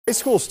High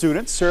school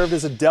students served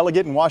as a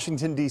delegate in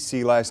Washington,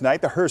 D.C. last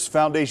night. The Hearst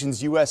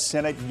Foundation's U.S.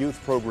 Senate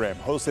Youth Program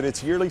hosted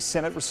its yearly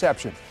Senate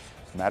reception.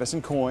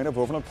 Madison Coyne of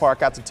Overland Park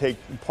got to take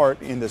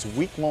part in this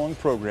week-long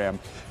program.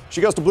 She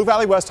goes to Blue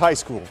Valley West High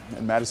School,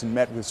 and Madison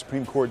met with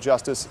Supreme Court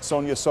Justice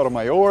Sonia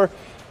Sotomayor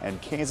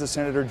and Kansas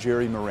Senator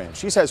Jerry Moran.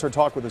 She says her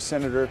talk with the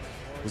senator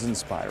was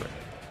inspiring.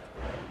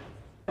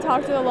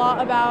 Talked a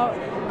lot about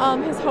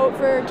his hope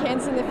for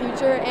Kansas in the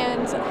future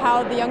and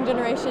how the young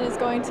generation is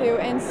going to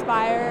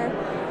inspire,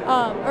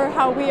 or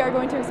how we are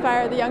going to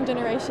inspire the young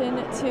generation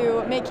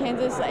to make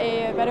Kansas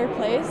a better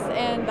place.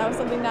 And that was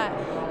something that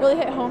really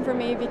hit home for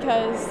me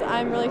because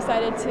I'm really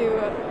excited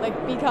to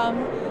become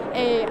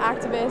an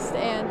activist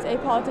and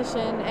a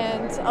politician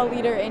and a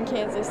leader in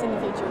Kansas in the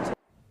future.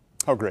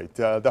 Oh, great.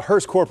 The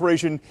Hearst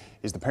Corporation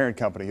is the parent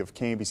company of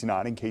KMBC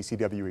 9 and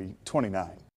KCWE 29.